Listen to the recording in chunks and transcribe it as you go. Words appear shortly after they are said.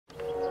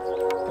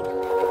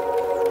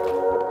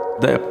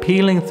The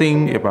appealing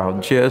thing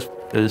about chairs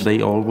is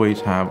they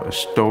always have a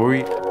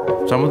story.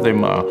 Some of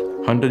them are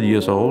 100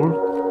 years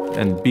old,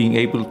 and being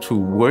able to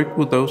work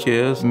with those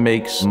chairs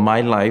makes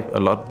my life a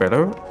lot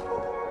better.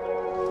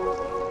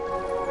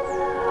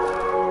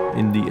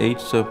 In the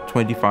age of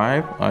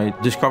 25, I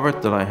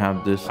discovered that I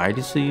have this eye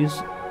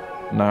disease.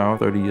 Now,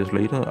 30 years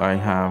later, I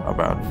have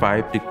about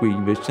 5-degree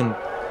vision,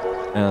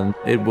 and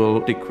it will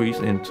decrease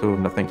into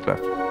nothing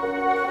left.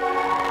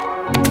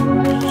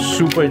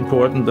 Super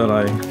important that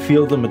I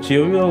feel the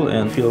material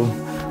and feel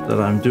that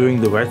I'm doing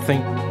the right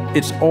thing.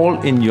 It's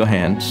all in your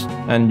hands,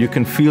 and you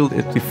can feel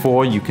it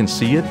before you can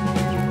see it.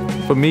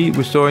 For me,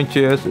 restoring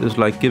chairs is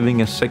like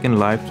giving a second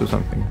life to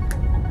something.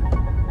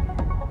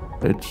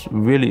 It's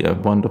really a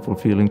wonderful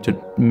feeling to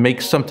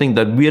make something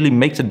that really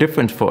makes a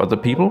difference for other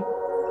people.